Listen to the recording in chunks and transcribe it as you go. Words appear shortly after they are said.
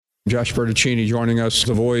Josh Bertaccini joining us,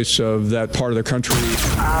 the voice of that part of the country.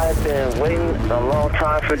 I've been waiting a long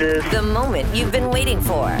time for this. The moment you've been waiting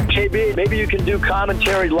for. JB, maybe you can do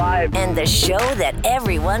commentary live. And the show that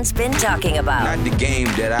everyone's been talking about. Not the game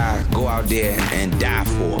that I go out there and die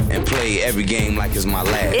for and play every game like it's my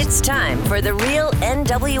last. It's time for the Real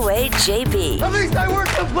NWA JB. At least I work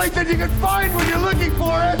someplace that you can find when you're looking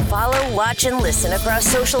for it. Follow, watch, and listen across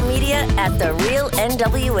social media at the Real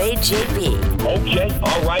NWA JB. Okay,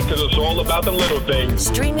 all right. Because it's all about the little things.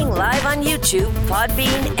 Streaming live on YouTube,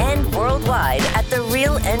 Podbean, and worldwide at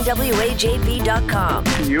therealnwajb.com.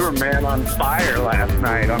 You were man on fire last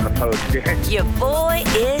night on the post game. Your boy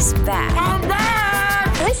is back. I'm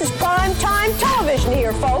back! This is prime time television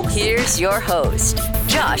here, folks. Here's your host,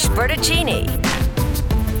 Josh Bertaccini.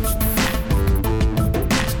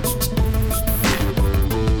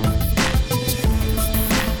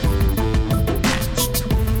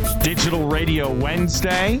 Digital Radio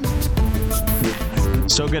Wednesday.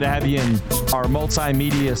 So good to have you in our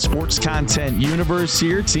multimedia sports content universe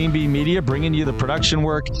here. Team B Media bringing you the production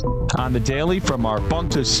work on the daily from our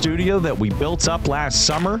bunker studio that we built up last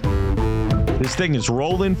summer. This thing is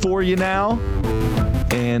rolling for you now.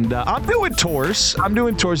 And I'm doing tours. Got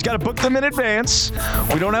to book them in advance.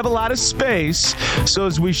 We don't have a lot of space. So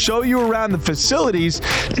as we show you around the facilities,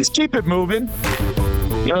 just keep it moving.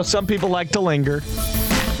 You know, some people like to linger.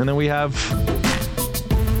 And then we have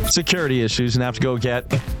security issues and have to go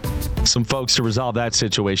get some folks to resolve that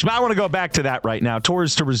situation. But I want to go back to that right now.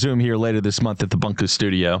 Tours to resume here later this month at the Bunker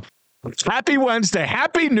Studio. Happy Wednesday.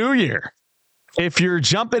 Happy New Year. If you're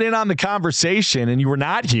jumping in on the conversation and you were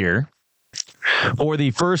not here or the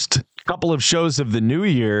first couple of shows of the new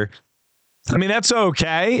year, I mean, that's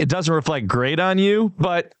okay. It doesn't reflect great on you,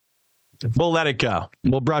 but we'll let it go.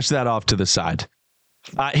 We'll brush that off to the side.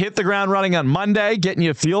 Hit the ground running on Monday, getting you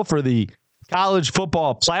a feel for the college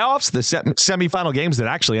football playoffs, the semifinal games that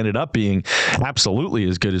actually ended up being absolutely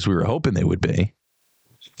as good as we were hoping they would be.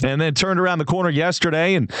 And then turned around the corner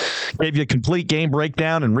yesterday and gave you a complete game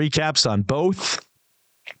breakdown and recaps on both.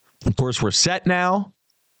 Of course, we're set now.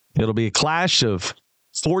 It'll be a clash of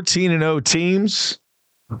 14-0 teams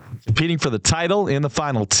competing for the title in the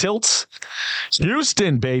final tilt.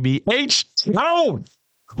 Houston, baby. H-Town.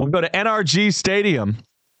 We'll go to NRG Stadium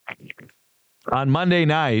on Monday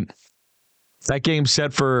night. That game's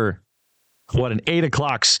set for, an 8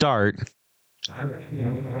 o'clock start.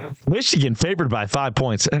 Michigan favored by 5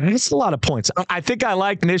 points. That's a lot of points. I think I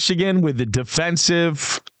like Michigan with the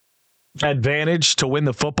defensive advantage to win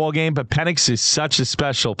the football game, but Penix is such a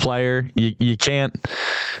special player. You can't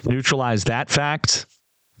neutralize that fact.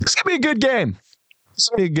 It's going to be a good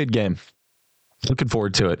game. Looking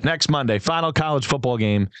forward to it. Next Monday, final college football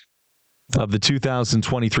game of the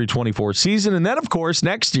 2023-24 season. And then, of course,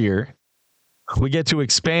 next year, we get to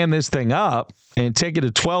expand this thing up and take it to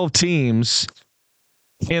 12 teams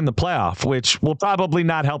in the playoff, which will probably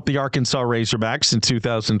not help the Arkansas Razorbacks in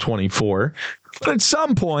 2024. But at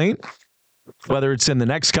some point, whether it's in the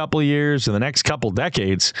next couple of years or the next couple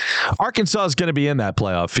decades, Arkansas is going to be in that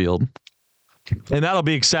playoff field. And that'll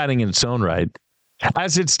be exciting in its own right.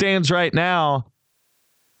 As it stands right now,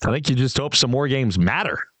 I think you just hope some more games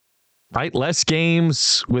matter, right? Less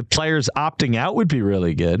games with players opting out would be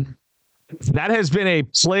really good. That has been a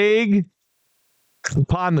plague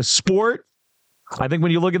upon the sport. I think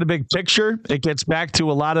when you look at the big picture, it gets back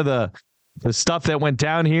to a lot of the stuff that went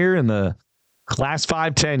down here in the last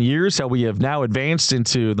 5-10 years, how we have now advanced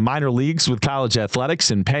into the minor leagues with college athletics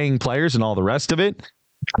and paying players and all the rest of it.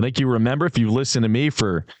 I think you remember, if you listen to me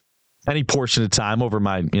for any portion of time over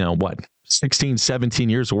my, 16, 17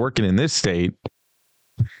 years of working in this state,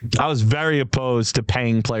 I was very opposed to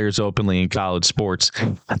paying players openly in college sports.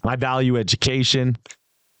 I value education.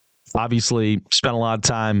 Obviously, spent a lot of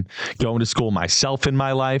time going to school myself in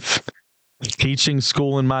my life, teaching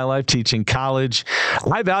school in my life, teaching college.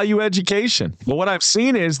 I value education. But what I've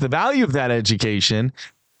seen is the value of that education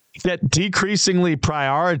get decreasingly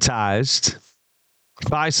prioritized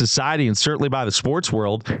by society and certainly by the sports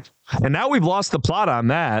world. And now we've lost the plot on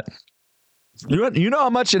that. You know how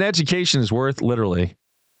much an education is worth, literally.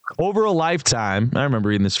 Over a lifetime, I remember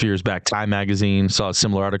reading this a few years back, Time Magazine, saw a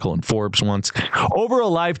similar article in Forbes once. Over a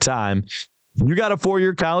lifetime, you got a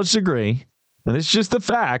 4-year college degree, and it's just the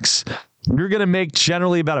facts, you're going to make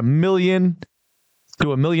generally about $1 million to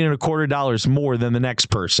 $1.25 million more than the next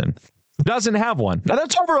person who doesn't have one. Now,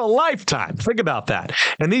 that's over a lifetime. Think about that.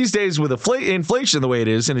 And these days, with inflation the way it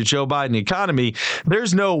is in a Joe Biden economy,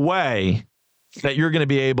 there's no way that you're going to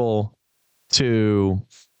be able to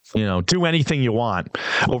do anything you want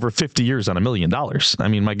over 50 years on $1 million. I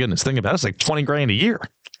mean, my goodness, think about it. It's like $20,000 a year.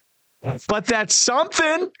 But that's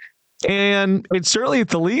something. And it's certainly at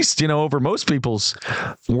the least, over most people's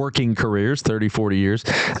working careers, 30, 40 years,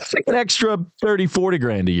 that's like an extra 30, 40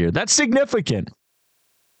 grand a year. That's significant.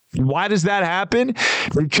 Why does that happen?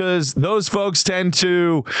 Because those folks tend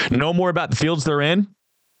to know more about the fields they're in,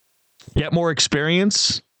 get more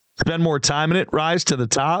experience, spend more time in it, rise to the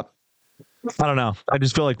top. I don't know. I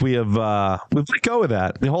just feel like we've let go of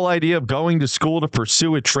that. The whole idea of going to school to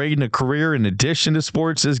pursue a trade and a career in addition to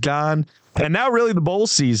sports is gone. And now really the bowl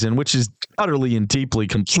season, which is utterly and deeply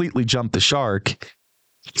completely jumped the shark,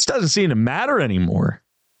 just doesn't seem to matter anymore.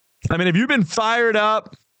 I mean, have you been fired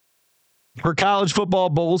up for college football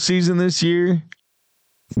bowl season this year?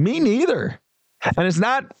 Me neither. And it's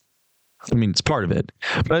not, it's part of it,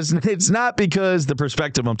 but it's not because the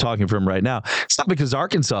perspective I'm talking from right now. It's not because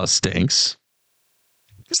Arkansas stinks.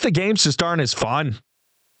 It's the games just aren't as fun.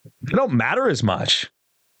 They don't matter as much.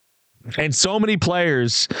 And so many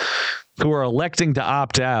players who are electing to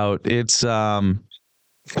opt out, it's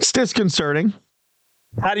disconcerting.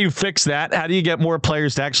 How do you fix that? How do you get more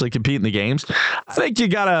players to actually compete in the games? I think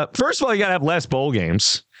first of all, you got to have less bowl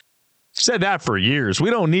games. Said that for years. We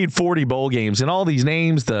don't need 40 bowl games and all these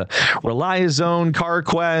names, the Reliazone,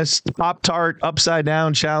 CarQuest, Pop-Tart, Upside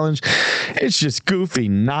Down Challenge. It's just goofy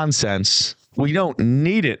nonsense. We don't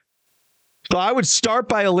need it. So I would start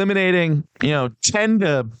by eliminating, 10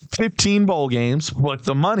 to 15 bowl games. What's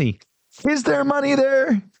the money? Is there money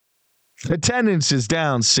there? Attendance is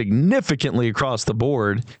down significantly across the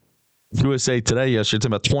board. USA Today yesterday, talking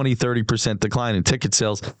about 20, 30% decline in ticket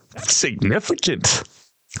sales. That's significant.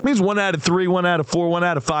 It means 1 out of 3, 1 out of 4, 1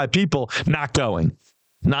 out of 5 people not going,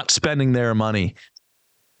 not spending their money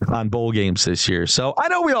on bowl games this year. So I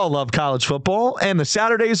know we all love college football, and the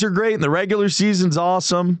Saturdays are great, and the regular season's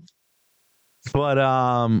awesome. But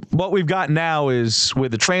what we've got now is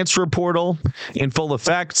with the transfer portal in full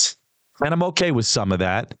effect, and I'm okay with some of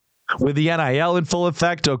that. With the NIL in full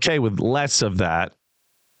effect, okay with less of that.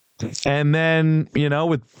 And then,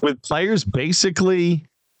 with players basically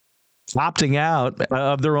opting out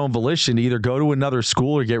of their own volition to either go to another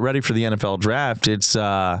school or get ready for the NFL draft,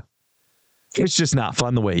 it's just not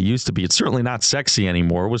fun the way it used to be. It's certainly not sexy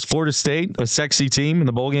anymore. Was Florida State a sexy team in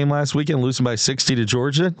the bowl game last weekend, losing by 60 to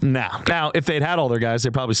Georgia? No. Now, if they'd had all their guys, they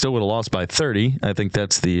probably still would have lost by 30. I think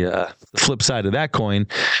that's the flip side of that coin.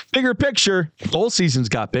 Bigger picture, bowl season's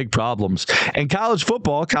got big problems. And college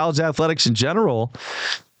football, college athletics in general,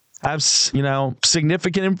 have,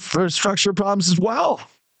 significant infrastructure problems as well.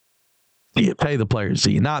 Do you pay the players?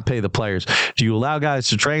 Do you not pay the players? Do you allow guys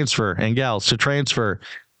to transfer and gals to transfer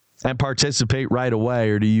and participate right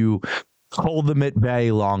away, or do you hold them at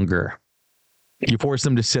bay longer? You force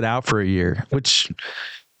them to sit out for a year, which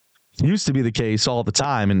used to be the case all the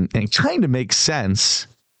time and kind of makes sense.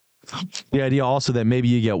 The idea also that maybe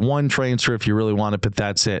you get one transfer if you really want it, but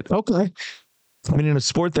that's it. Okay. I mean, in a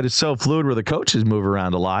sport that is so fluid where the coaches move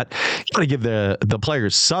around a lot, you got to give the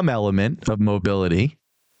players some element of mobility.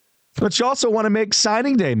 But you also want to make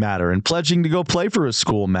signing day matter and pledging to go play for a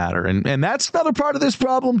school matter. And that's another part of this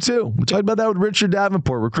problem, too. We talked about that with Richard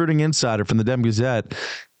Davenport, recruiting insider from the Dem Gazette,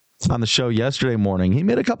 on the show yesterday morning. He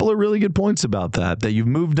made a couple of really good points about that you've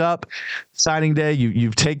moved up signing day.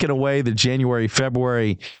 You've taken away the January,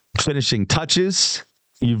 February finishing touches.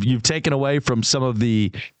 You've taken away from some of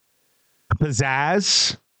the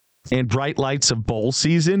pizzazz and bright lights of bowl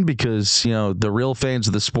season because, the real fans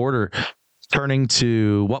of the sport are turning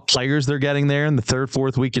to what players they're getting there in the 3rd,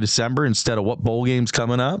 4th week of December instead of what bowl games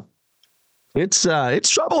coming up. It's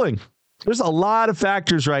troubling. There's a lot of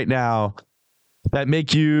factors right now that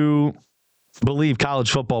make you believe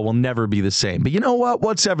college football will never be the same. But you know what?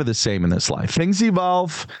 What's ever the same in this life? Things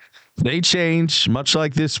evolve. They change, much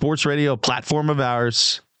like this sports radio platform of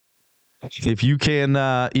ours. If you can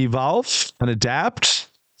evolve and adapt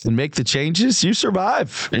and make the changes, you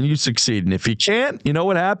survive and you succeed. And if you can't, you know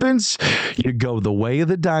what happens? You go the way of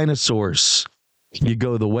the dinosaurs. You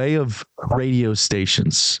go the way of radio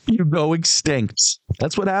stations. You go extinct.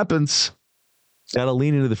 That's what happens. Got to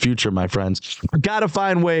lean into the future, my friends. Got to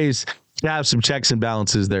find ways to have some checks and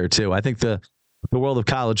balances there, too. I think the world of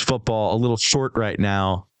college football a little short right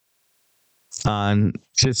now on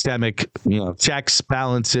systemic, checks,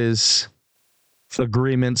 balances,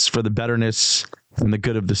 agreements for the betterness and the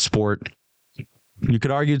good of the sport. You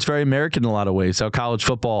could argue it's very American in a lot of ways, how college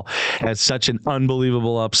football has such an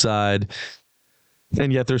unbelievable upside,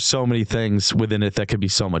 and yet there's so many things within it that could be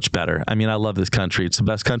so much better. I mean, I love this country. It's the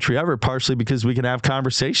best country ever, partially because we can have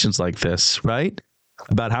conversations like this, right?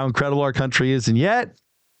 About how incredible our country is, and yet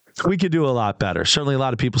we could do a lot better. Certainly a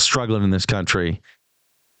lot of people struggling in this country,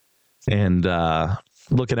 and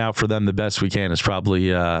looking out for them the best we can is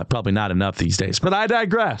probably not enough these days. But I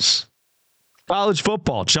digress. College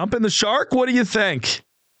football. Jumping the shark? What do you think?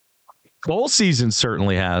 Bowl season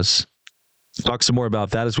certainly has. Talk some more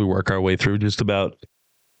about that as we work our way through just about,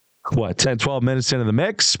 10, 12 minutes into the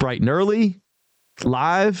mix, bright and early,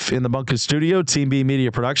 live in the Bunker Studio, Team B Media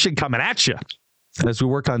Production, coming at you as we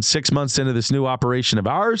work on 6 months into this new operation of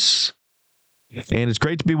ours. And it's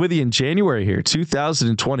great to be with you in January here,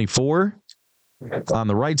 2024, on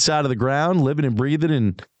the right side of the ground, living and breathing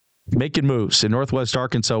and making moves in Northwest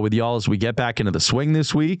Arkansas with y'all as we get back into the swing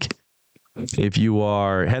this week. If you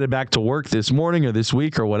are headed back to work this morning or this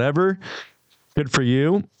week or whatever, good for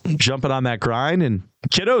you. Jumping on that grind, and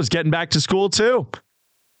kiddos getting back to school too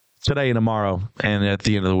today and tomorrow and at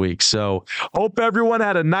the end of the week. So hope everyone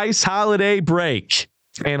had a nice holiday break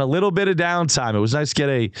and a little bit of downtime. It was nice to get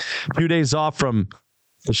a few days off from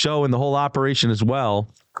the show and the whole operation as well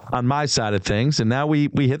on my side of things. And now we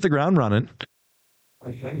hit the ground running.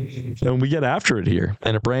 And we get after it here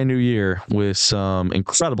in a brand new year with some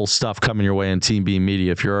incredible stuff coming your way in Team B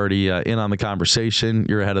Media. If you're already in on the conversation,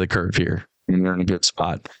 you're ahead of the curve here. And you're in a good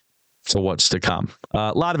spot for what's to come.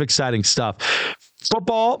 A lot of exciting stuff.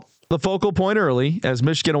 Football, the focal point early, as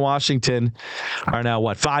Michigan and Washington are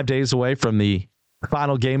now, 5 days away from the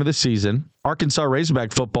final game of the season. Arkansas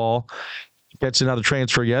Razorback football gets another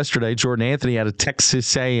transfer yesterday. Jordan Anthony out of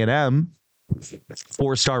Texas A&M.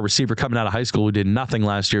 4-star receiver coming out of high school who did nothing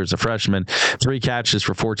last year as a freshman. 3 catches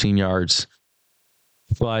for 14 yards.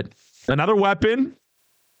 But another weapon.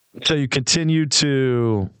 So you continue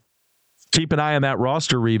to keep an eye on that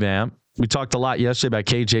roster revamp. We talked a lot yesterday about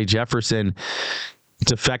KJ Jefferson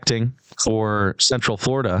defecting for Central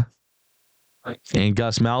Florida. And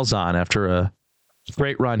Gus Malzahn after a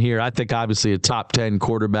great run here. I think obviously a top 10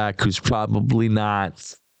 quarterback who's probably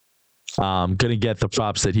not going to get the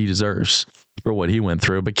props that he deserves for what he went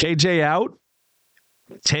through. But KJ out,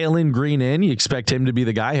 Taylon Green in. You expect him to be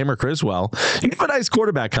the guy, him or Criswell. You have a nice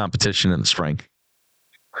quarterback competition in the spring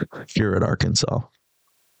here at Arkansas.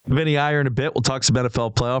 Vinny Iyer in a bit. We'll talk some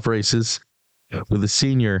NFL playoff races with the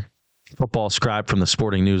senior football scribe from the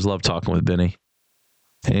Sporting News. Love talking with Vinny.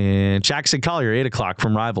 And Jackson Collier, 8 o'clock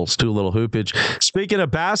from Rivals. Do a little hoopage. Speaking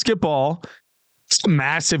of basketball, it's a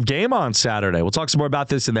massive game on Saturday. We'll talk some more about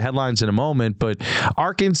this in the headlines in a moment, but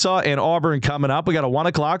Arkansas and Auburn coming up. We got a 1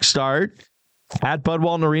 o'clock start at Bud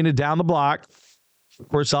Walton Arena down the block. Of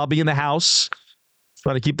course, I'll be in the house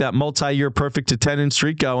trying to keep that multi-year perfect attendance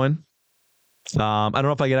streak going. I don't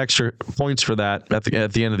know if I get extra points for that at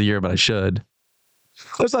the end of the year, but I should.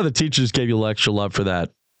 That's how the teachers gave you a little extra love for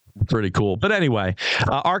that. Pretty cool. But anyway,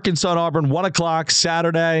 Arkansas and Auburn, 1 o'clock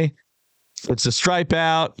Saturday. It's a stripe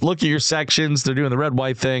out. Look at your sections. They're doing the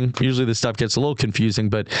red-white thing. Usually this stuff gets a little confusing,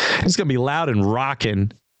 but it's going to be loud and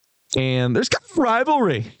rocking. And there's kind of a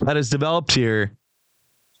rivalry that has developed here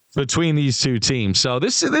between these two teams. So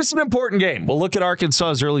this is an important game. We'll look at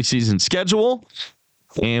Arkansas's early season schedule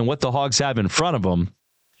and what the Hogs have in front of them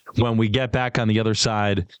when we get back on the other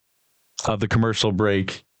side of the commercial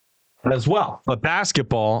break as well. But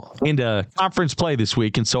basketball into conference play this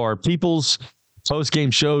week, and so our People's post-game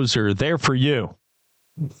shows are there for you.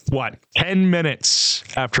 10 minutes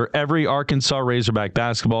after every Arkansas Razorback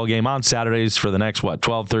basketball game on Saturdays for the next,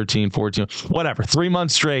 12, 13, 14, whatever. 3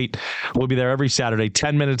 months straight. We'll be there every Saturday,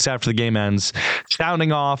 10 minutes after the game ends,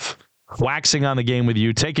 sounding off, waxing on the game with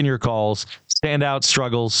you, taking your calls, standout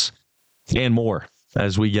struggles, and more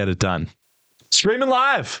as we get it done. Streaming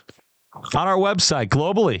live on our website,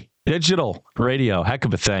 globally, digital, radio, heck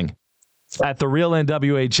of a thing, at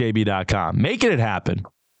therealnwajb.com. Making it happen.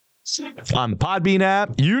 On the Podbean app,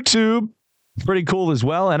 YouTube, pretty cool as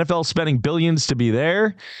well. NFL spending billions to be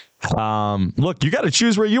there. Look, you got to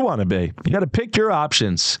choose where you want to be. You got to pick your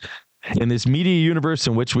options in this media universe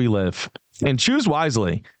in which we live. And choose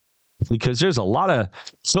wisely, because there's a lot of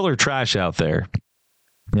filler trash out there.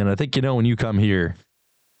 And I think, when you come here,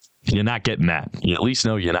 you're not getting that. You at least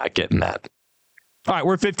know you're not getting that. All right,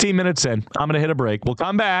 we're 15 minutes in. I'm going to hit a break. We'll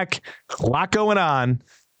come back. A lot going on.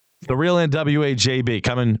 The Real NWA JB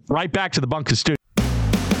coming right back to the Bunker Studio.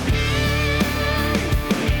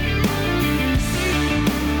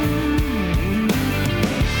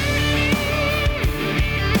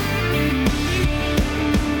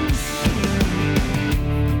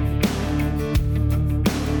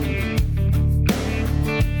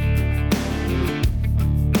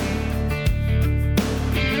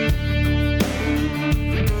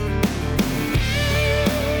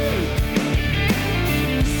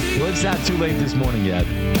 It's not too late this morning yet.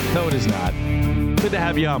 No, it is not. Good to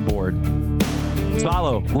have you on board.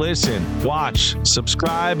 Follow, listen, watch,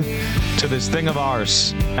 subscribe to this thing of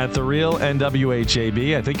ours at The Real NWA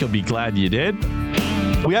JB. I think you'll be glad you did.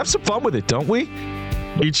 We have some fun with it, don't we?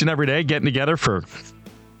 each and every day, getting together for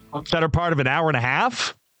a better part of an hour and a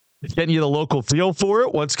half, getting you the local feel for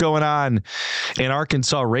it, what's going on in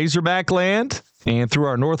Arkansas Razorback land, and through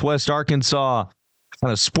our Northwest Arkansas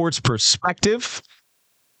kind of sports perspective.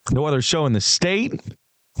 No other show in the state.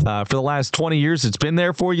 For the last 20 years, it's been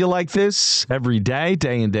there for you like this every day,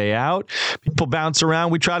 day in, day out. People bounce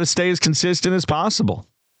around. We try to stay as consistent as possible.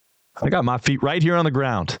 I got my feet right here on the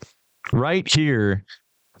ground, right here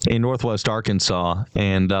in Northwest Arkansas,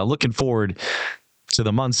 and looking forward to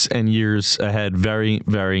the months and years ahead very,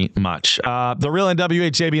 very much. The Real NWA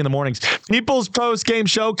JB in the mornings. People's post-game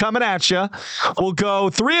show coming at you. We'll go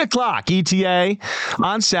 3 o'clock ETA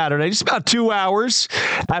on Saturday, just about 2 hours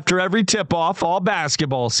after every tip-off, all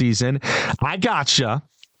basketball season. I gotcha.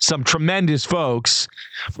 Some tremendous folks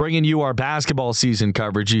bringing you our basketball season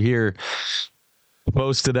coverage. You hear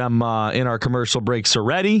most of them in our commercial breaks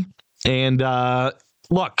already. And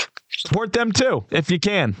look, support them too, if you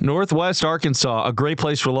can. Northwest Arkansas, a great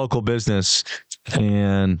place for local business.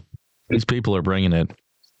 And these people are bringing it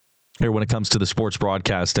here when it comes to the sports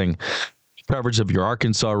broadcasting coverage of your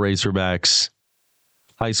Arkansas Razorbacks,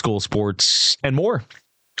 high school sports, and more.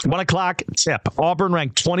 1 o'clock tip. Auburn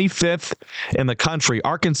ranked 25th in the country.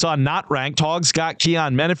 Arkansas not ranked. Hogs got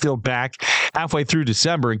Keon Menefield back halfway through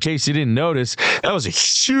December. In case you didn't notice, that was a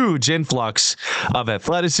huge influx of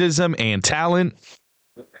athleticism and talent.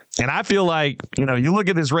 And I feel like, you look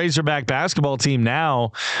at this Razorback basketball team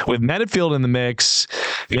now with Menefield in the mix,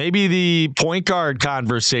 maybe the point guard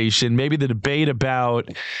conversation, maybe the debate about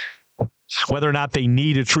whether or not they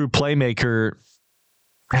need a true playmaker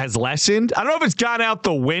has lessened. I don't know if it's gone out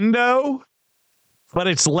the window, but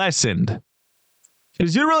it's lessened.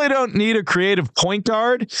 Because you really don't need a creative point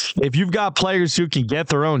guard if you've got players who can get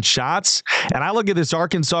their own shots. And I look at this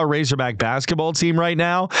Arkansas Razorback basketball team right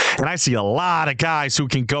now, and I see a lot of guys who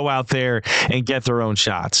can go out there and get their own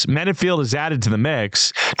shots. Menefield is added to the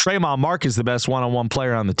mix. Tremont Mark is the best one-on-one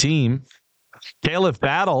player on the team. Caleb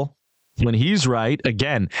Battle, when he's right,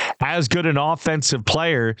 again, as good an offensive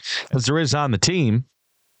player as there is on the team.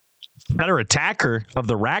 Better attacker of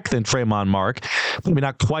the rack than Tremont Mark. Maybe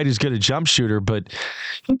not quite as good a jump shooter, but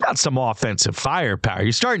he got some offensive firepower.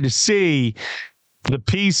 You're starting to see the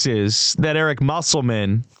pieces that Eric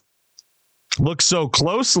Musselman looked so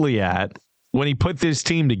closely at when he put this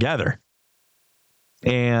team together.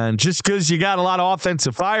 And just because you got a lot of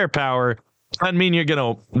offensive firepower doesn't mean you're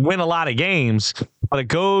going to win a lot of games, but it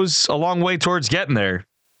goes a long way towards getting there.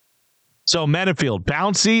 So Menefield,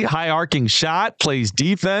 bouncy, high arcing shot, plays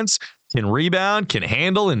defense, can rebound, can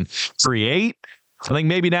handle and create. I think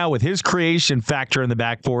maybe now with his creation factor in the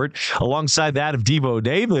backcourt, alongside that of Devo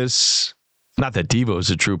Davis, not that Devo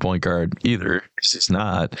is a true point guard either, he's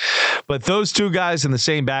not, but those two guys in the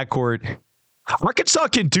same backcourt, Arkansas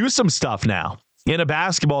can do some stuff now in a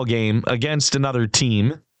basketball game against another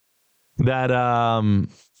team that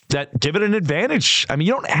give it an advantage. I mean,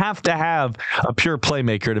 you don't have to have a pure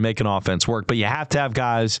playmaker to make an offense work, but you have to have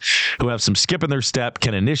guys who have some skip in their step,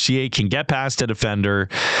 can initiate, can get past a defender,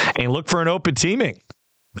 and look for an open teaming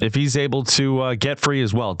if he's able to get free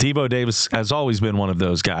as well. Devo Davis has always been one of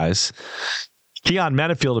those guys. Keon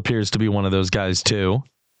Menefield appears to be one of those guys too.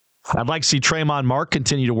 I'd like to see Tremont Mark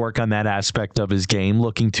continue to work on that aspect of his game,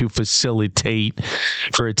 looking to facilitate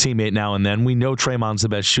for a teammate now and then. We know Tremont's the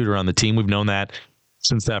best shooter on the team. We've known that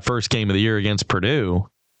since that first game of the year against Purdue,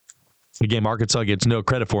 a game Arkansas gets no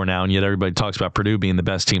credit for now, and yet everybody talks about Purdue being the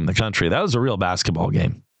best team in the country. That was a real basketball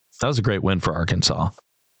game. That was a great win for Arkansas.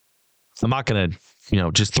 I'm not going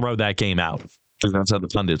to, just throw that game out, because that's how the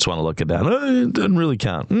pundits want to look at that. It doesn't really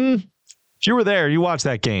count. If you were there, you watched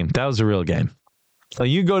that game. That was a real game. So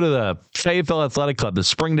you go to the Fayetteville Athletic Club, the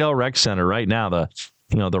Springdale Rec Center right now, the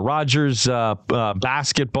Rogers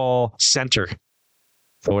Basketball Center,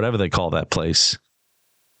 or whatever they call that place.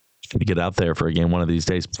 To get out there for a game one of these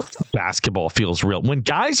days. Basketball feels real. When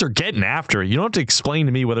guys are getting after it, you don't have to explain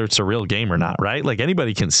to me whether it's a real game or not, right? Like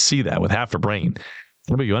anybody can see that with half a brain.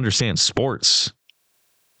 Anybody who understands sports.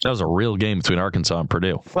 That was a real game between Arkansas and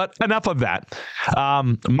Purdue. But enough of that.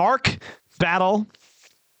 Mark, Battle,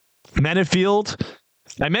 Menefield.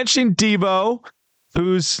 I mentioned Devo,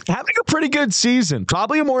 who's having a pretty good season.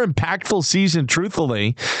 Probably a more impactful season,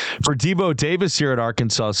 truthfully, for Devo Davis here at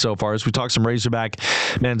Arkansas so far, as we talk some Razorback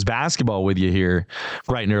men's basketball with you here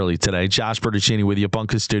bright and early today. Josh Bertuccini with you,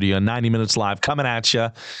 Bunker Studio, 90 Minutes Live, coming at you.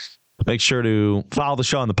 Make sure to follow the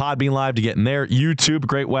show on the Podbean Live to get in there. YouTube,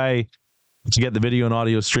 great way to get the video and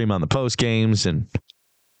audio stream on the post games, and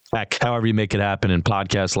heck, however you make it happen in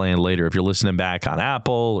podcast land later. If you're listening back on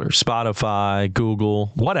Apple or Spotify,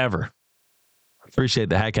 Google, whatever. Appreciate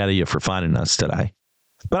the heck out of you for finding us today.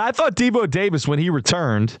 But I thought Devo Davis, when he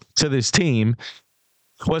returned to this team,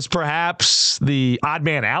 was perhaps the odd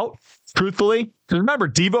man out, truthfully. Because remember,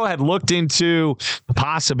 Devo had looked into the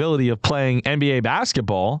possibility of playing NBA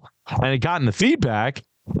basketball and had gotten the feedback,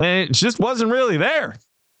 and it just wasn't really there.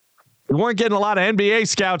 We weren't getting a lot of NBA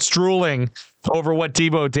scouts drooling over what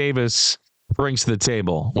Devo Davis brings to the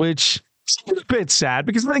table, which is a bit sad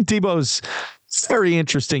because I think Devo's a very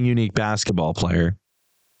interesting, unique basketball player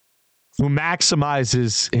who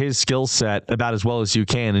maximizes his skill set about as well as you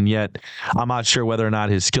can. And yet I'm not sure whether or not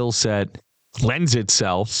his skill set lends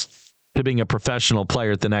itself to being a professional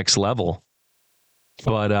player at the next level.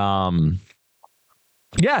 But,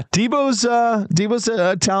 yeah, Devo's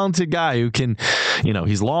a talented guy who can,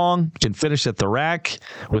 he's long, can finish at the rack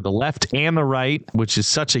with the left and the right, which is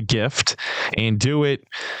such a gift, and do it,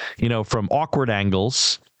 from awkward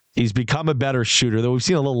angles. He's become a better shooter, though we've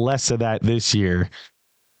seen a little less of that this year.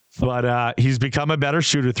 But he's become a better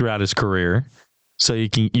shooter throughout his career. So you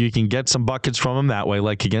can get some buckets from him that way,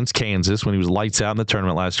 like against Kansas when he was lights out in the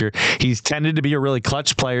tournament last year. He's tended to be a really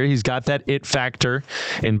clutch player. He's got that it factor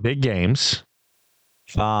in big games.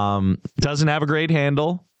 Doesn't have a great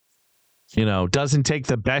handle. Doesn't take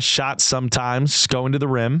the best shots sometimes going to the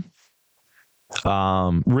rim.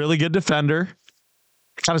 Really good defender.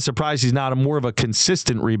 Kind of surprised he's not more of a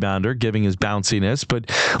consistent rebounder, giving his bounciness.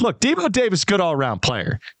 But look, Devo Davis, good all-around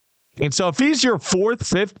player. And so if he's your fourth,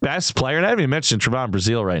 fifth best player, and I haven't even mentioned Trevon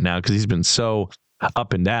Brazile right now because he's been so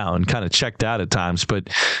up and down, kind of checked out at times. But,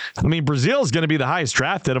 Brazile is going to be the highest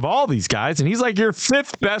drafted of all these guys, and he's like your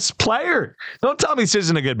fifth best player. Don't tell me this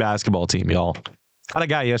isn't a good basketball team, y'all. I had a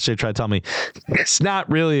guy yesterday try to tell me it's not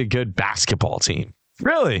really a good basketball team.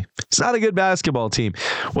 Really? It's not a good basketball team.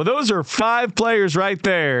 Well, those are 5 players right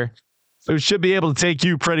there who should be able to take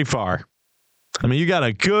you pretty far. You got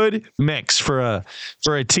a good mix for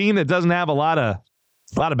a team that doesn't have a lot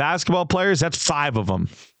of basketball players. That's 5 of them.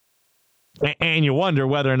 And you wonder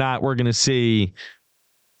whether or not we're going to see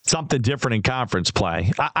something different in conference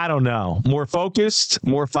play. I don't know. More focused,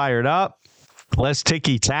 more fired up, less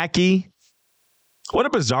ticky-tacky. What a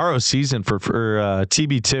bizarro season for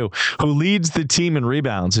TB2, who leads the team in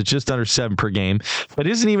rebounds at just under 7 per game, but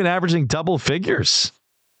isn't even averaging double figures.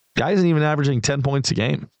 Guy isn't even averaging 10 points a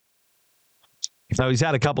game. Now, he's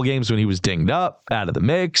had a couple games when he was dinged up, out of the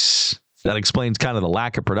mix. That explains kind of the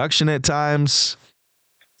lack of production at times.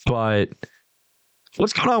 But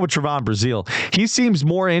what's going on with Trevon Brazile? He seems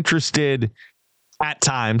more interested at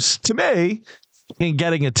times, to me, in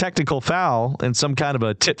getting a technical foul and some kind of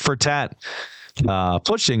a tit-for-tat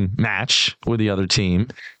pushing match with the other team.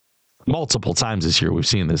 Multiple times this year, we've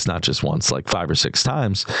seen this, not just once, like 5 or 6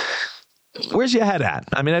 times. Where's your head at?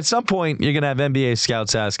 At some point, you're going to have NBA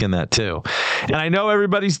scouts asking that too. And I know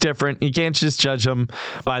everybody's different. You can't just judge them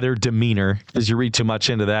by their demeanor. As you read too much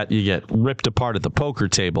into that, you get ripped apart at the poker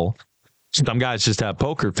table. Some guys just have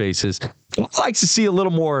poker faces. I'd like to see a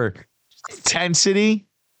little more intensity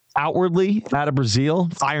outwardly out of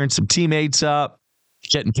Brazile, firing some teammates up,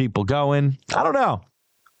 getting people going. I don't know.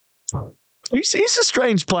 He's a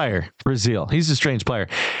strange player, Brazile. He's a strange player.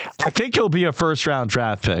 I think he'll be a first-round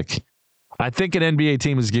draft pick. I think an NBA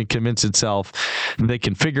team is going to convince itself they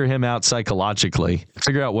can figure him out psychologically,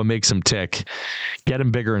 figure out what makes him tick, get him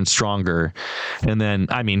bigger and stronger. And then,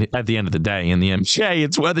 at the end of the day, in the NBA,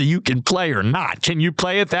 it's whether you can play or not. Can you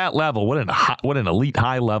play at that level? What an elite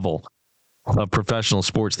high level of professional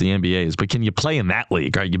sports the NBA is. But can you play in that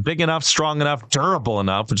league? Are you big enough, strong enough, durable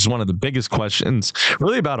enough, which is one of the biggest questions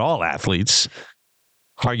really about all athletes.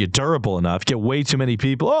 Are you durable enough? Get way too many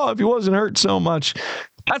people. Oh, if he wasn't hurt so much.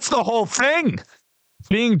 That's the whole thing.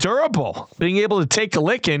 Being durable, being able to take a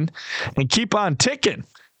licking and keep on ticking.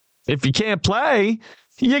 If you can't play,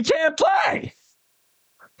 you can't play.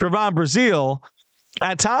 Trevon Brazile,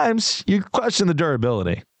 at times, you question the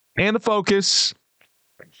durability and the focus.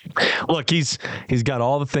 Look, he's got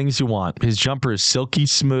all the things you want. His jumper is silky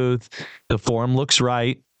smooth. The form looks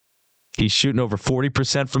right. He's shooting over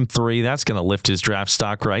 40% from 3. That's going to lift his draft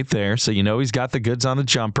stock right there. So he's got the goods on the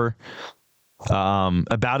jumper.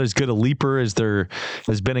 About as good a leaper as there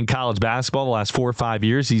has been in college basketball the last 4 or 5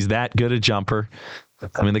 years. He's that good a jumper.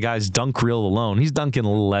 The guy's dunk reel alone. He's dunking a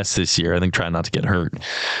little less this year. I think trying not to get hurt,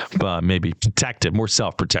 but maybe protective, more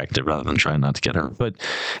self-protective rather than trying not to get hurt. But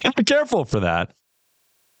be careful for that.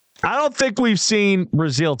 I don't think we've seen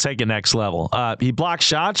Brazile take a next level. He blocks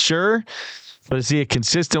shots, sure. But is he a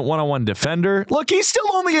consistent one-on-one defender? Look, he's still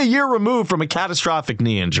only a year removed from a catastrophic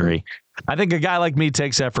knee injury. I think a guy like me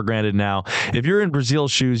takes that for granted now. If you're in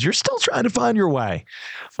Brazil's shoes, you're still trying to find your way.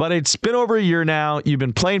 But it's been over a year now. You've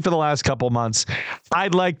been playing for the last couple months.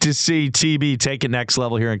 I'd like to see TB take it next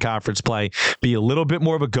level here in conference play, be a little bit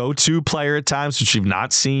more of a go-to player at times, which you've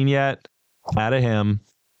not seen yet out of him,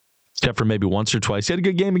 except for maybe once or twice. He had a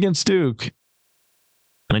good game against Duke.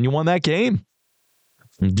 And you won that game.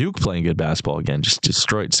 And Duke playing good basketball again, just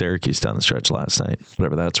destroyed Syracuse down the stretch last night,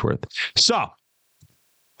 whatever that's worth. So,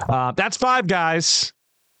 that's 5 guys.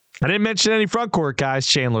 I didn't mention any front court guys.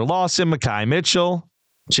 Chandler Lawson, Mekhi Mitchell,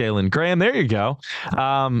 Jalen Graham. There you go.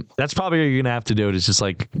 That's probably what you're going to have to do, is just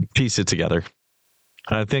like piece it together.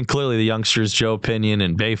 I think clearly the youngsters, Joe Pinion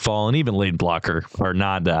and Bayfall and even Lane Blocker, are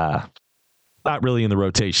not really in the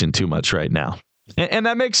rotation too much right now. And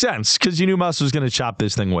that makes sense because you knew Muss was going to chop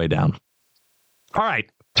this thing way down. All right.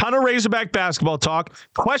 Ton of Razorback basketball talk.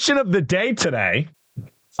 Question of the day today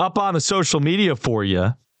up on the social media for you.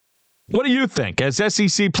 What do you think as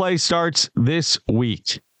SEC play starts this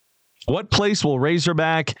week? What place will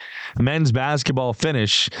Razorback men's basketball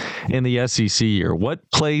finish in the SEC year? What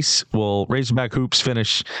place will Razorback hoops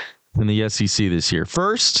finish in the SEC this year?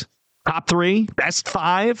 First, top 3, best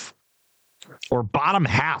 5, or bottom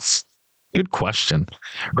half? Good question.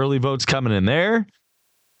 Early votes coming in there.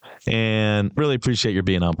 And really appreciate your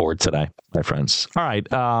being on board today, my friends. All right.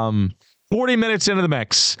 40 minutes into the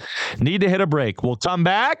mix. Need to hit a break. We'll come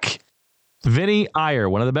back. Vinny Iyer,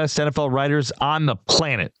 one of the best NFL writers on the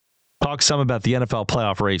planet. Talk some about the NFL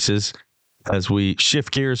playoff races as we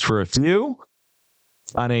shift gears for a few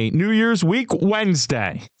on a New Year's week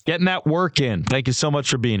Wednesday. Getting that work in. Thank you so much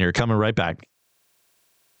for being here. Coming right back.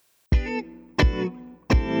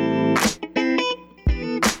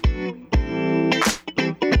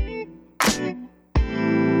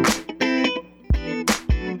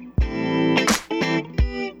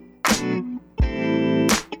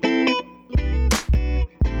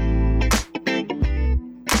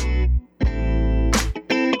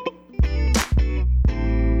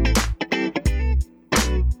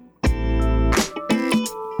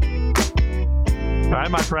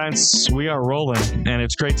 My friends, we are rolling, and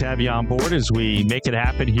it's great to have you on board as we make it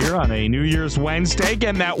happen here on a New Year's Wednesday,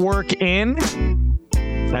 getting that work in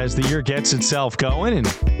as the year gets itself going,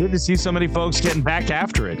 and good to see so many folks getting back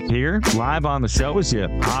after it here live on the show as you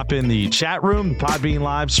hop in the chat room, the Podbean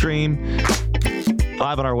live stream,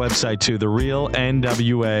 live on our website too, the Real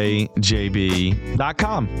NWA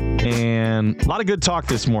JB.com. And a lot of good talk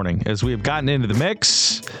this morning as we have gotten into the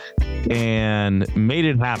mix and made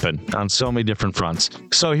it happen on so many different fronts.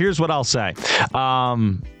 So here's what I'll say.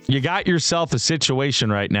 You got yourself a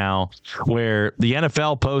situation right now where the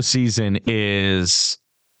NFL postseason is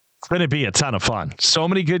going to be a ton of fun. So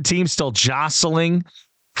many good teams still jostling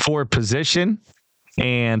for position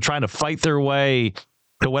and trying to fight their way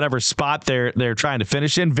to whatever spot they're trying to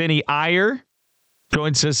finish in. Vinny Iyer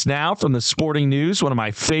joins us now from the Sporting News, one of my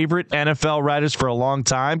favorite NFL writers for a long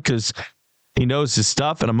time because he knows his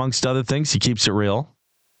stuff, and amongst other things, he keeps it real.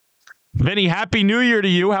 Vinny, Happy New Year to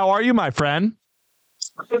you. How are you, my friend?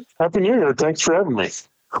 Happy New Year. Thanks for having me.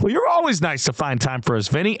 Well, you're always nice to find time for us,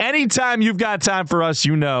 Vinny. Anytime you've got time for us,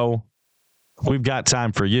 you know we've got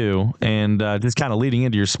time for you. And just kind of leading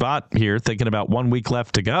into your spot here, thinking about 1 week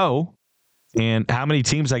left to go. And how many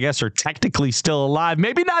teams, I guess, are technically still alive?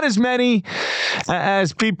 Maybe not as many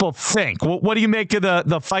as people think. What do you make of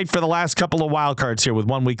the fight for the last couple of wild cards here with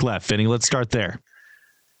 1 week left, Vinny? Let's start there.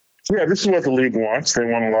 Yeah, this is what the league wants. They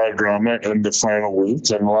want a lot of drama in the final week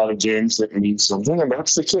and a lot of games that mean something, and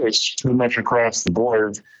that's the case pretty much across the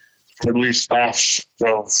board. At least half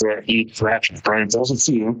of each match. There's a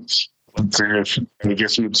few. I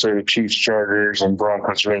guess you would say the Chiefs, Chargers, and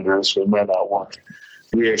Broncos, Rangers, but might not want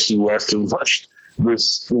the AFC West as much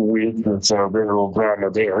this week. It's a big little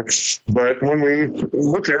drama there. But when we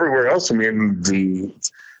look everywhere else, I mean,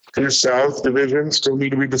 the South division still need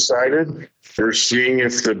to be decided. We're seeing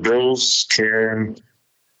if the Bills can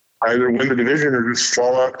either win the division or just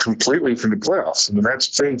fall out completely from the playoffs. I mean,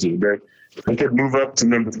 that's crazy. They could move up to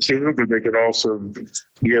number 2, but they could also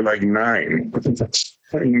get like 9.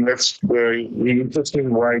 I mean, that's the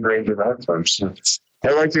interesting wide range of outcomes. So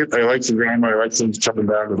I like it. I like the drama. I like things coming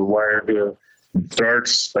down to the wire here.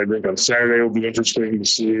 Darts, I think on Saturday will be interesting to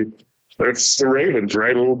see. It's the Ravens,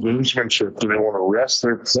 right? A little gamesmanship. Do they want to rest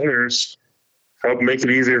their players, help make it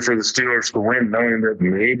easier for the Steelers to win, knowing that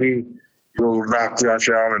maybe you'll knock Josh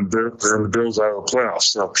Allen and the Bills out of the playoffs?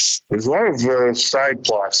 So there's a lot of side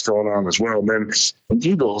plots going on as well. And then the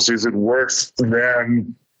Eagles, is it worth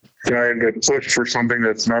them trying to push for something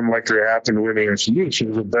that's not likely to happen to win the NFC East?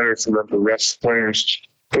 Is it better for them to rest players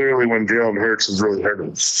clearly when Jalen Hurts is really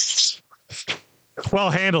hurting? Well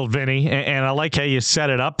handled, Vinny, and I like how you set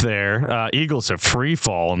it up there. Eagles have free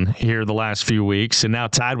fallen here the last few weeks, and now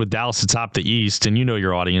tied with Dallas atop the East. And you know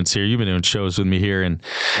your audience here. You've been doing shows with me here in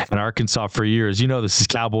Arkansas for years. You know this is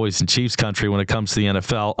Cowboys and Chiefs country when it comes to the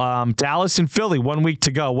NFL. Dallas and Philly, 1 week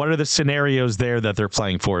to go. What are the scenarios there that they're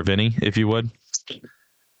playing for, Vinny, if you would?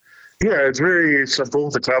 Yeah, it's very simple.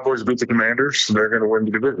 The Cowboys beat the Commanders, so they're going to win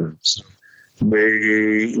the division.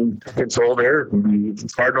 It's all there.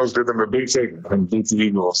 The Cardinals did them a big thing and beat the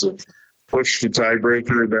Eagles. It pushed the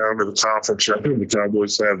tiebreaker down to the top of checking. The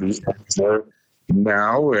Cowboys have the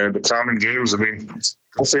now, and the common games. I mean,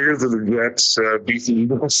 I figure that the Jets beat the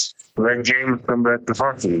Eagles. That game come back to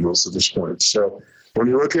haunt the Eagles at this point. So when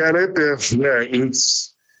you look at it, it's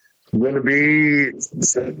going to be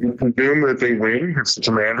doomed that they win. It's the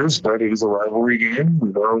Commanders, but it is a rivalry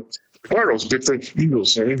game. Cardinals beat the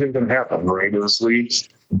Eagles, so anything can happen, right? In this league,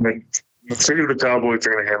 but I figure the Cowboys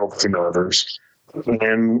are going to handle the Commanders.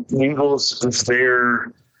 And Eagles, if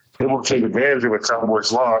they're able to take advantage of a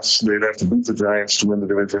Cowboys loss, they'd have to beat the Giants to win the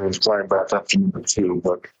division and climb back up to number 2.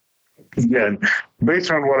 But again, based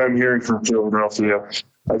on what I'm hearing from Philadelphia,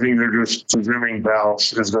 I think they're just presuming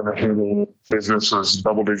Dallas is going to handle business as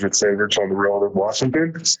double-digit favorites on the road in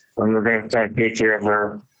Washington, and they're going to kind of take care of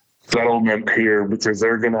their settlement here because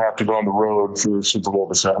they're going to have to go on the road for the Super Bowl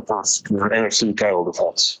defense, their NFC title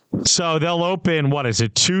defense. So they'll open, what is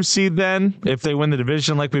it, 2 seed then, if they win the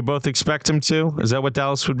division like we both expect them to? Is that what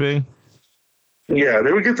Dallas would be? Yeah,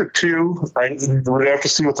 they would get the 2. I would have to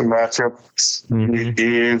see what the matchup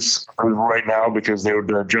is right now because they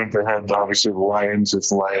would jump ahead, obviously, the Lions if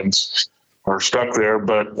the Lions are stuck there.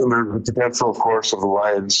 But there's the potential, of course, of the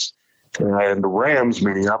Lions and the Rams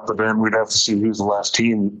meeting up, but then we'd have to see who's the last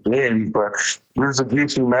team in. But there's a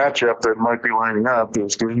juicy matchup that might be lining up.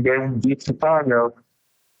 If Green Bay beats Chicago,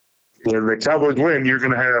 and the Cowboys win, you're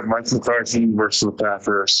going to have Mike McCarthy versus the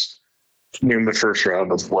Packers in the first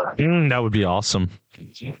round of play. That would be awesome.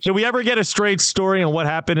 Did we ever get a straight story on what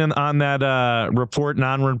happened on that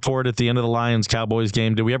non-report at the end of the Lions-Cowboys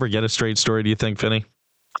game? Did we ever get a straight story, do you think, Vinny?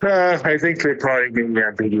 I think they probably made the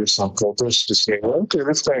ambiguous on purpose to say, well, okay,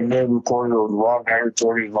 this guy may report or wrong guy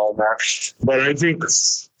reporting and all that. But I think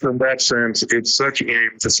from that sense, it's such a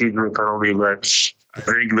procedural penalty that I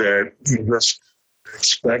think that you just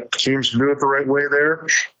expect teams to do it the right way there.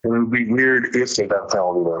 And it would be weird if they got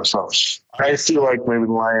penalty there. So I feel like maybe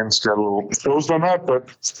the Lions got a little exposed on that. But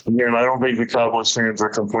again, I don't think the Cowboys fans are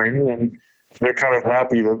complaining. And they're kind of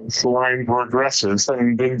happy that the Lions were aggressive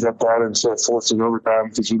and didn't get that instead of forcing overtime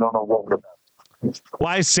because you don't know what would happen.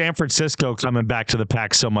 Why is San Francisco coming back to the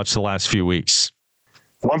pack so much the last few weeks?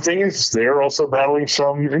 One thing is they're also battling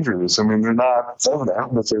some injuries. I mean, they're not over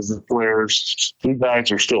that because the players, 2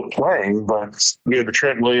 guys are still playing, but we had the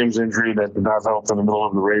Trent Williams injury that did not help in the middle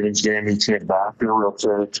of the Ravens game. He came back. They were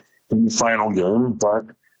upset in the final game, but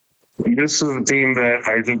this is a team that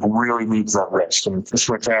I think really needs that rest. And Chris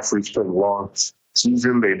McCaffrey's played a long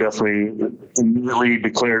season. They definitely immediately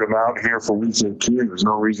declared him out here for week 18. There's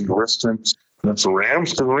no reason to rest him. That's the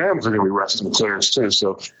Rams, because the Rams are going to be resting players too.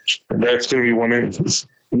 So that's going to be one of the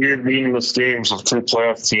weird meaningless games of 2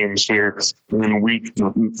 playoff teams here in week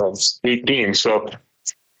 18. So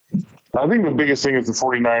I think the biggest thing is the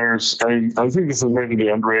 49ers. I think this is maybe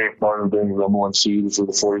the underrated part of being the number 1 seed for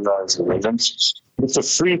the 49ers and Ravens. It's a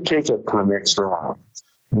free ticket for the next round.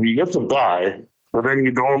 You get to buy, but then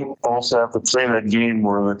you don't also have to play that game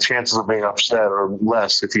where the chances of being upset are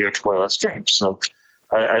less if you have to play less games. So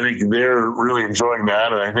I think they're really enjoying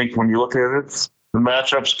that. And I think when you look at it, the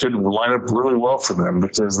matchups could line up really well for them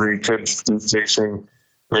because they could be facing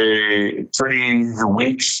a pretty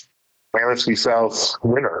weak NFC South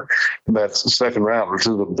winner. That's the second round, which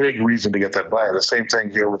is a big reason to get that bye. The same thing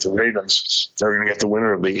here with the Ravens. They're going to get the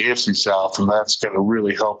winner of the AFC South, and that's going to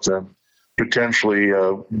really help them potentially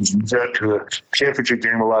get to the championship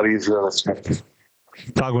game a lot easier than expected.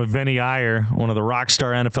 Talking with Vinny Iyer, one of the rock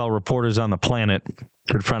star NFL reporters on the planet.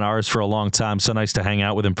 Good friend of ours for a long time. So nice to hang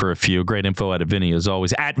out with him for a few. Great info out of Vinny, as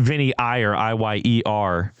always. At Vinny Iyer,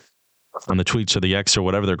 I-Y-E-R, on the tweets or the X or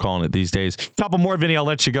whatever they're calling it these days. Couple more, Vinny, I'll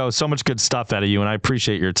let you go. So much good stuff out of you, and I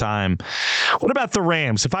appreciate your time. What about the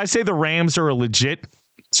Rams? If I say the Rams are a legit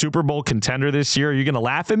Super Bowl contender this year, are you going to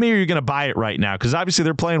laugh at me or are you going to buy it right now? Because obviously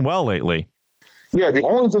they're playing well lately. Yeah, the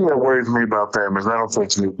only thing that worries me about them is I don't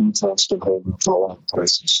think the defense can hold them for a lot of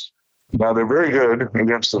places. Now, they're very good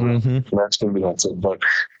against them. That's going to be helpful. But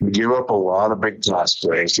you give up a lot of big pass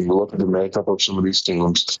plays. If you look at the makeup of some of these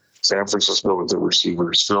teams, San Francisco with their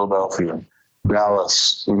receivers, Philadelphia,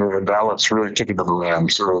 Dallas. Dallas really kicking to the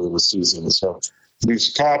Rams early in the season. So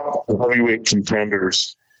these top heavyweight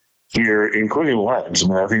contenders here, including the Lions. I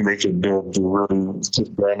mean, I think they could really take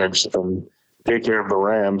advantage and take care of the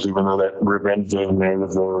Rams, even though that revenge game there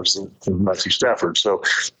was Matthew Stafford. So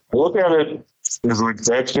I look at it as like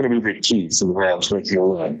that's going to be the key to the Rams making a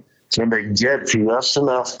run. Can they get just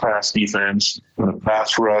enough pass defense and a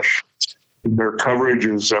pass rush? Their coverage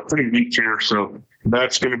is pretty weak here, so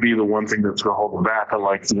that's going to be the one thing that's going to hold them back.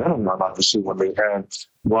 Unlike the other one, obviously, when they had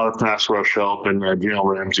a lot of pass rush help and Jalen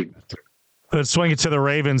Ramsey. Let's swing it to the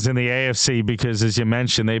Ravens in the AFC because, as you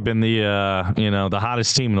mentioned, they've been the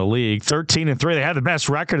hottest team in the league. 13-3, they had the best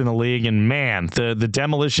record in the league, and man, the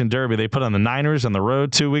demolition derby they put on the Niners on the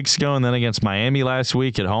road 2 weeks ago, and then against Miami last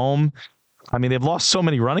week at home. I mean, they've lost so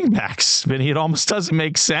many running backs. Vinny, it almost doesn't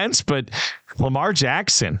make sense. But Lamar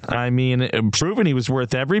Jackson, I mean, proven he was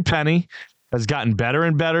worth every penny, has gotten better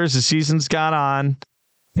and better as the season's gone on.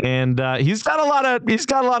 And he's got a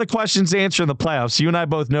lot of questions to answer in the playoffs. You and I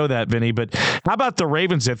both know that, Vinny. But how about the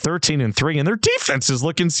Ravens at 13-3, and their defense is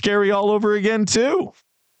looking scary all over again too?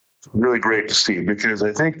 Really great to see, because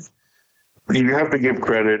I think you have to give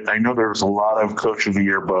credit. I know there was a lot of Coach of the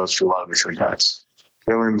Year buzz for a lot of different guys.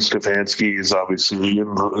 Kevin Stefanski is obviously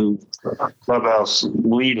in the clubhouse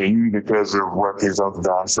leading because of what he's done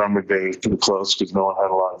from the day too close, because no one had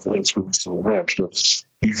a lot of things for the match. But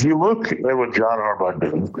if you look at what John Harbaugh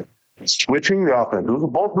did, switching the offense, it was a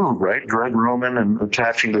bold move, right? Greg Roman and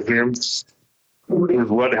attaching to him is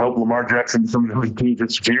what helped Lamar Jackson become the MVP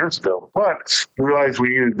just 2 years ago. But we realized we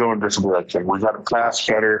needed to go in this direction. We got to pass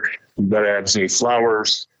better. We got to add Zay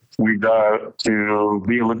Flowers. We got to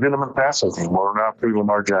be a legitimate passer team. We're not putting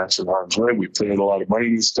Lamar Jackson on his way. We paid a lot of money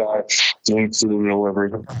to these guys. They need to deliver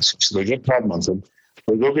the passes. So they get Todd Monson.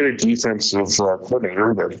 They go get a defensive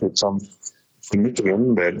coordinator that's some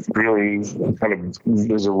Michigan that really kind of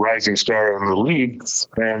is a rising star in the league,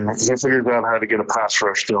 and he figures out how to get a pass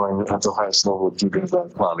rush going at the highest level of defense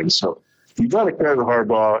planning. So you got to credit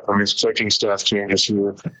Harbaugh on his coaching staff changes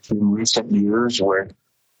here in recent years, where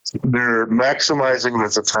they're maximizing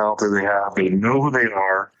the talent that they have. They know who they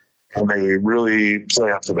are, and they really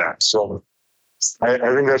play up to that. So I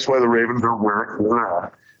think that's why the Ravens are where they're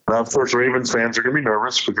at. Now, of course, Ravens fans are going to be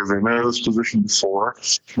nervous because they've been in this position before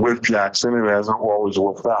with Jackson. It hasn't always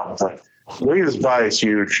worked out. But Ravens buy is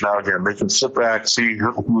huge. Now, again, they can sit back, see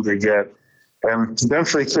who they get, and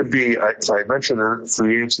potentially could be, I mentioned it, for the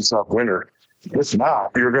AFC South winner. If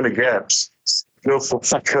not, you're going to get Joe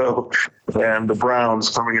Flacco and the Browns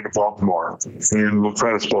coming into Baltimore, and we'll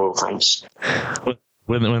try to spoil things.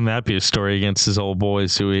 Wouldn't that be a story against his old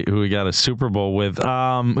boys who he got a Super Bowl with?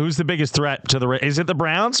 Who's the biggest threat to is it the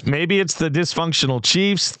Browns? Maybe it's the dysfunctional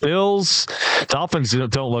Chiefs, Bills, Dolphins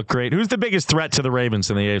don't look great. Who's the biggest threat to the Ravens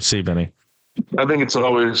in the AFC, Benny? I think it's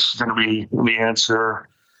always going to be the answer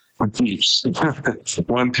for Chiefs.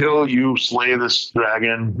 Until you slay this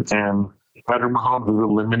dragon and Patrick Mahomes is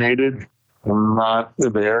eliminated and not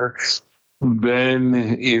there,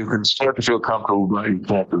 then you can start to feel comfortable about your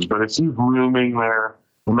Panthers. But if he's rooming there,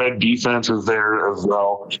 and that defense is there as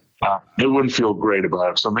well, it wouldn't feel great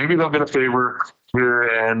about it. So maybe they'll get a favor here,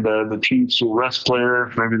 and the Chiefs will rest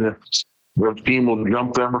players. Maybe the team will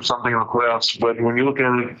jump them or something in the playoffs. But when you look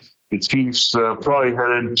at it, the Chiefs probably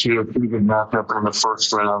headed to a pretty good matchup in the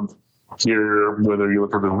first round here, whether you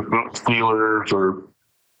look at the Steelers or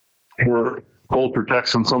Colts or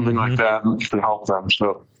Texans, something like that, to help them.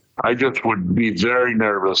 So I just would be very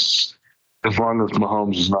nervous as long as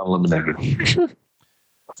Mahomes is not eliminated.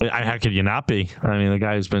 How could you not be? I mean, the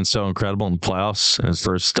guy who's been so incredible in the playoffs in his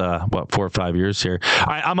first, 4 or 5 years here. All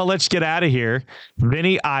right, I'm going to let you get out of here.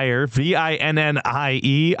 Vinny Iyer, VINNIEIYER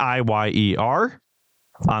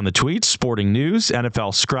on the tweets, Sporting News,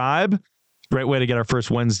 NFL Scribe. Great way to get our first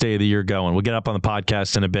Wednesday of the year going. We'll get up on the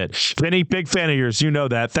podcast in a bit. Vinny, big fan of yours. You know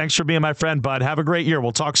that. Thanks for being my friend, bud. Have a great year.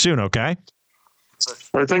 We'll talk soon, okay?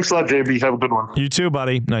 All right, thanks a lot, JB. Have a good one. You too,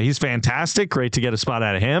 buddy. No, he's fantastic. Great to get a spot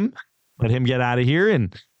out of him. Let him get out of here.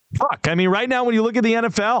 And fuck, I mean, right now when you look at the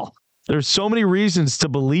NFL, there's so many reasons to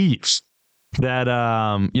believe that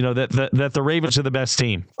that the Ravens are the best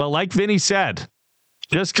team. But like Vinny said,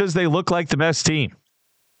 just because they look like the best team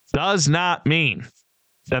does not mean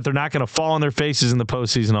that they're not going to fall on their faces in the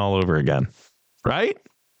postseason all over again, right?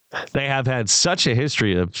 They have had such a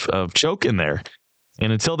history of choking there.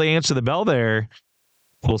 And until they answer the bell there,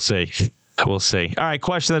 we'll see. We'll see. All right,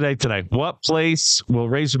 question of the day today. What place will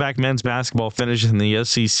Razorback men's basketball finish in the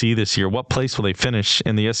SEC this year? What place will they finish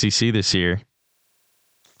in the SEC this year?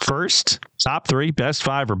 First, top 3, best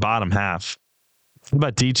 5, or bottom half? What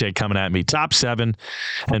about DJ coming at me? Top 7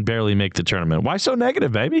 and barely make the tournament. Why so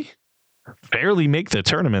negative, baby? Barely make the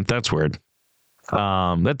tournament. That's weird.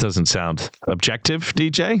 That doesn't sound objective,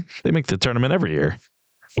 DJ. They make the tournament every year.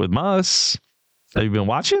 with Mus. Have you been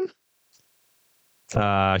watching?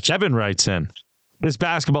 Kevin writes in, this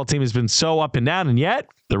basketball team has been so up and down, and yet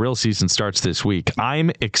the real season starts this week.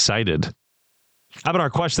 I'm excited. How about our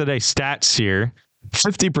question of the day stats here?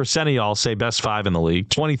 50% of y'all say best 5 in the league.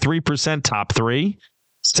 23% top 3.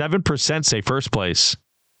 7% say first place.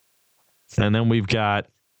 And then we've got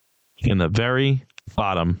in the very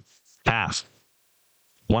bottom half,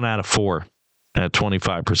 1 out of 4 at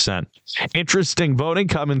 25%. Interesting voting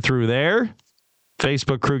coming through there.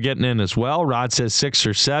 Facebook crew getting in as well. Rod says 6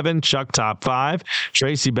 or 7. Chuck top 5.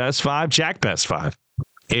 Tracy best 5. Jack best 5.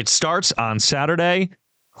 It starts on Saturday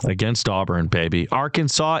against Auburn, baby.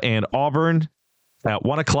 Arkansas and Auburn at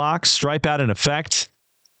 1 o'clock. Stripe out in effect.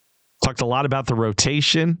 Talked a lot about the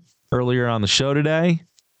rotation earlier on the show today.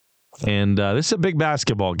 And this is a big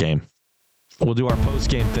basketball game. We'll do our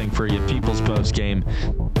post-game thing for you, people's post-game.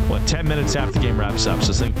 10 minutes after the game wraps up.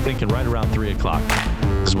 So thinking right around 3 o'clock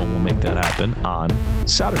is when we'll make that happen on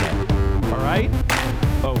Saturday. All right?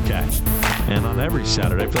 Okay. And on every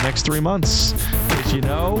Saturday for the next 3 months. Because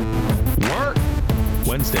work.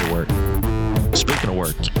 Wednesday work. Speaking of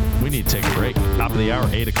work, we need to take a break. Top of the hour,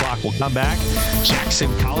 8 o'clock. We'll come back.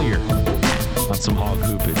 Jackson Collier on some hog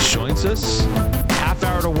hoopage joins us. Half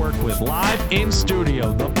hour to work with live in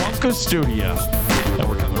studio, the Bunker Studio. And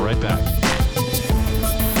we're coming right back.